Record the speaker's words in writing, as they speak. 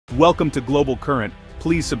Welcome to Global Current.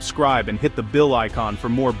 Please subscribe and hit the bell icon for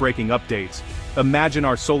more breaking updates. Imagine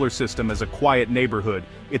our solar system as a quiet neighborhood,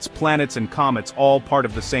 its planets and comets all part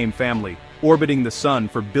of the same family, orbiting the sun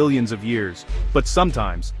for billions of years. But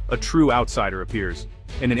sometimes, a true outsider appears.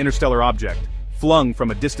 In an interstellar object, flung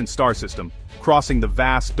from a distant star system, crossing the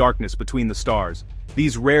vast darkness between the stars.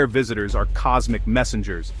 These rare visitors are cosmic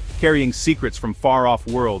messengers, carrying secrets from far-off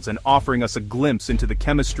worlds and offering us a glimpse into the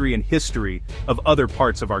chemistry and history of other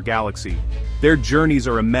parts of our galaxy. Their journeys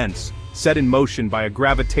are immense, set in motion by a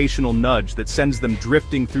gravitational nudge that sends them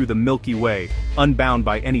drifting through the Milky Way, unbound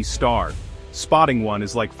by any star. Spotting one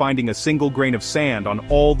is like finding a single grain of sand on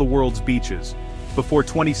all the world's beaches. Before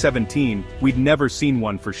 2017, we'd never seen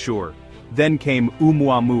one for sure. Then came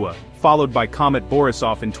Oumuamua, followed by Comet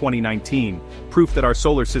Borisov in 2019, proof that our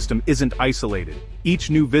solar system isn't isolated. Each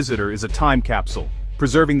new visitor is a time capsule,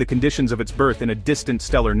 preserving the conditions of its birth in a distant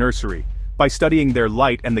stellar nursery. By studying their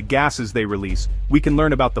light and the gases they release, we can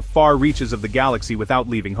learn about the far reaches of the galaxy without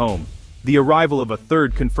leaving home. The arrival of a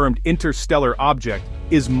third confirmed interstellar object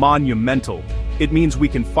is monumental. It means we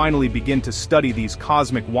can finally begin to study these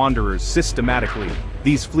cosmic wanderers systematically.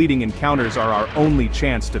 These fleeting encounters are our only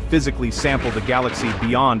chance to physically sample the galaxy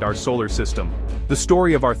beyond our solar system. The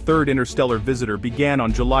story of our third interstellar visitor began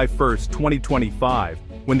on July 1, 2025,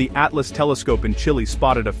 when the Atlas telescope in Chile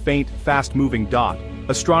spotted a faint, fast-moving dot.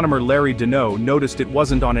 Astronomer Larry Deneau noticed it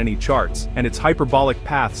wasn't on any charts, and its hyperbolic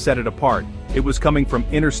path set it apart. It was coming from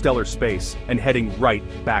interstellar space and heading right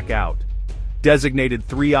back out. Designated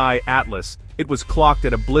 3I Atlas, it was clocked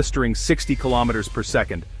at a blistering 60 kilometers per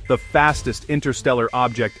second, the fastest interstellar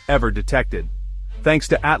object ever detected. Thanks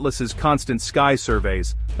to Atlas's constant sky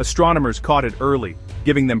surveys, astronomers caught it early,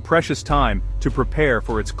 giving them precious time to prepare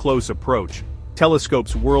for its close approach.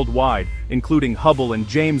 Telescopes worldwide, including Hubble and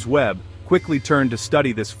James Webb, quickly turned to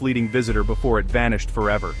study this fleeting visitor before it vanished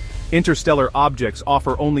forever. Interstellar objects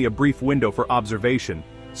offer only a brief window for observation,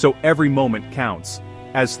 so every moment counts.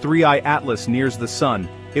 As 3I Atlas nears the sun,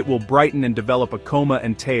 it will brighten and develop a coma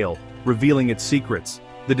and tail, revealing its secrets.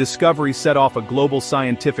 The discovery set off a global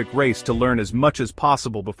scientific race to learn as much as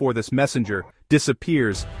possible before this messenger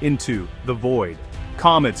disappears into the void.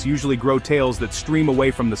 Comets usually grow tails that stream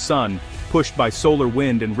away from the sun, pushed by solar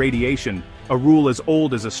wind and radiation, a rule as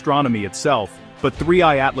old as astronomy itself. But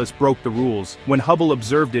 3I Atlas broke the rules. When Hubble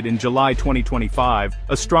observed it in July 2025,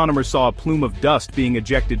 astronomers saw a plume of dust being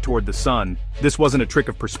ejected toward the sun. This wasn't a trick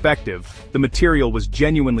of perspective. The material was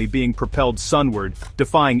genuinely being propelled sunward,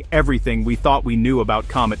 defying everything we thought we knew about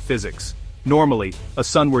comet physics. Normally, a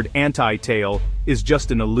sunward anti-tail is just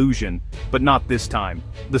an illusion, but not this time.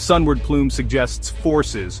 The sunward plume suggests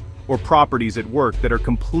forces or properties at work that are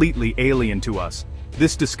completely alien to us.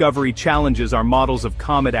 This discovery challenges our models of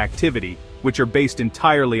comet activity, which are based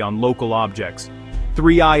entirely on local objects.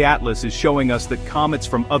 3I Atlas is showing us that comets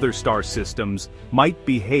from other star systems might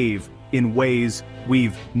behave in ways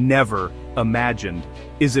we've never imagined.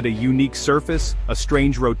 Is it a unique surface, a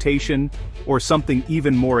strange rotation, or something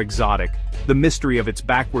even more exotic? The mystery of its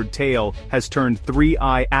backward tail has turned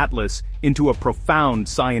 3I Atlas into a profound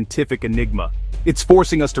scientific enigma. It's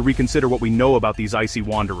forcing us to reconsider what we know about these icy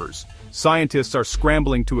wanderers. Scientists are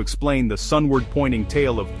scrambling to explain the sunward-pointing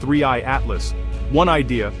tail of 3I Atlas. One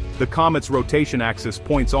idea, the comet's rotation axis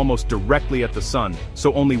points almost directly at the sun,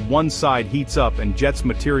 so only one side heats up and jets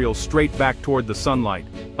material straight back toward the sunlight.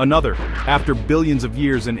 Another, after billions of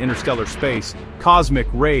years in interstellar space, cosmic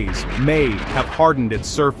rays may have hardened its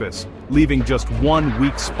surface, leaving just one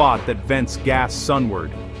weak spot that vents gas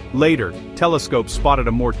sunward. Later, telescopes spotted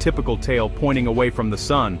a more typical tail pointing away from the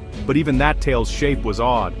sun, but even that tail's shape was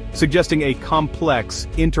odd, suggesting a complex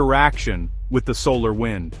interaction with the solar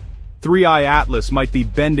wind. 3I Atlas might be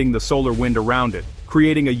bending the solar wind around it,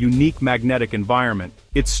 creating a unique magnetic environment.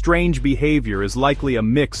 Its strange behavior is likely a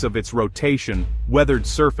mix of its rotation, weathered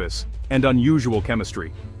surface, and unusual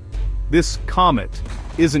chemistry. This comet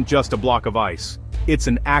isn't just a block of ice. It's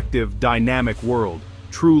an active, dynamic world,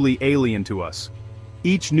 truly alien to us.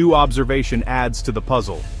 Each new observation adds to the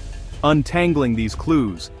puzzle. Untangling these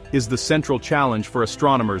clues is the central challenge for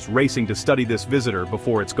astronomers racing to study this visitor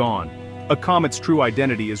before it's gone. A comet's true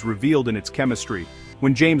identity is revealed in its chemistry.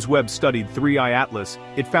 When James Webb studied 3I Atlas,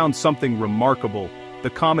 it found something remarkable. The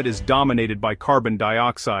comet is dominated by carbon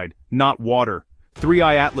dioxide, not water.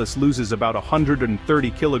 3I Atlas loses about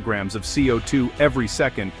 130 kilograms of CO2 every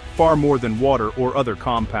second, far more than water or other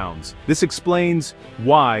compounds. This explains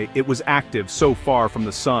why it was active so far from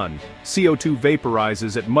the sun. CO2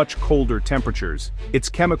 vaporizes at much colder temperatures. Its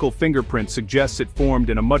chemical fingerprint suggests it formed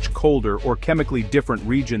in a much colder or chemically different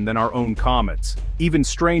region than our own comets. Even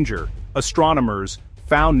stranger, astronomers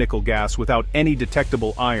found nickel gas without any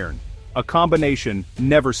detectable iron. A combination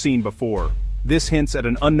never seen before. This hints at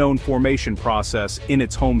an unknown formation process in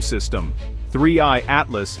its home system. 3I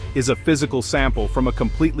Atlas is a physical sample from a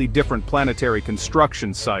completely different planetary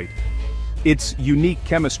construction site. Its unique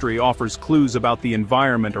chemistry offers clues about the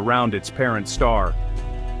environment around its parent star.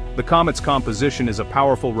 The comet's composition is a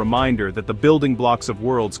powerful reminder that the building blocks of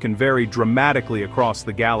worlds can vary dramatically across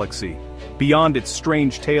the galaxy. Beyond its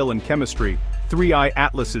strange tale and chemistry, 3I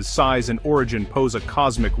Atlas's size and origin pose a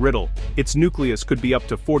cosmic riddle. Its nucleus could be up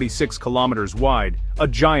to 46 kilometers wide, a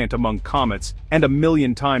giant among comets, and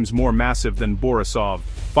 1,000,000 times more massive than Borisov.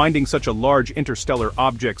 Finding such a large interstellar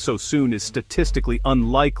object so soon is statistically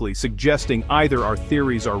unlikely, suggesting either our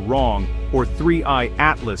theories are wrong, or 3I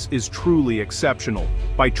Atlas is truly exceptional.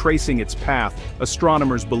 By tracing its path,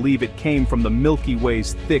 astronomers believe it came from the Milky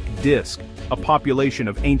Way's thick disk, a population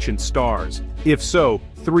of ancient stars. If so,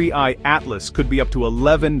 3I Atlas could be up to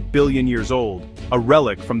 11 billion years old, a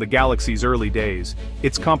relic from the galaxy's early days.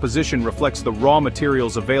 Its composition reflects the raw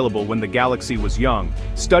materials available when the galaxy was young.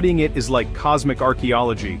 Studying it is like cosmic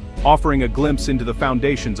archaeology, offering a glimpse into the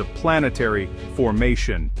foundations of planetary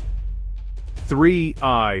formation.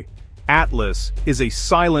 3I Atlas is a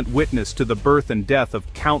silent witness to the birth and death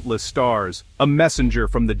of countless stars, a messenger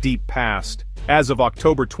from the deep past. As of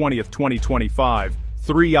October 20, 2025,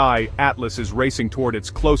 3I Atlas is racing toward its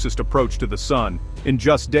closest approach to the Sun. In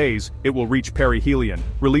just days, it will reach perihelion,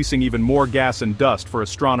 releasing even more gas and dust for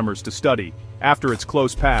astronomers to study. After its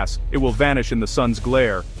close pass, it will vanish in the Sun's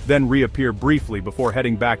glare, then reappear briefly before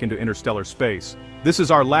heading back into interstellar space. This is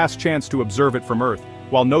our last chance to observe it from Earth.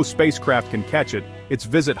 While no spacecraft can catch it, its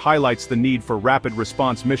visit highlights the need for rapid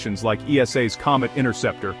response missions like ESA's Comet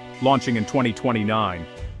Interceptor, launching in 2029.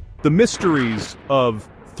 The mysteries of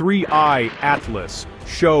 3I Atlas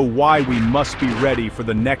show why we must be ready for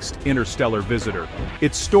the next interstellar visitor.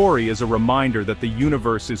 Its story is a reminder that the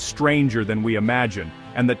universe is stranger than we imagine,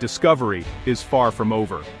 and that discovery is far from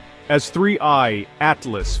over. As 3I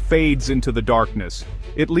Atlas fades into the darkness,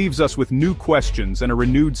 it leaves us with new questions and a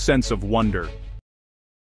renewed sense of wonder.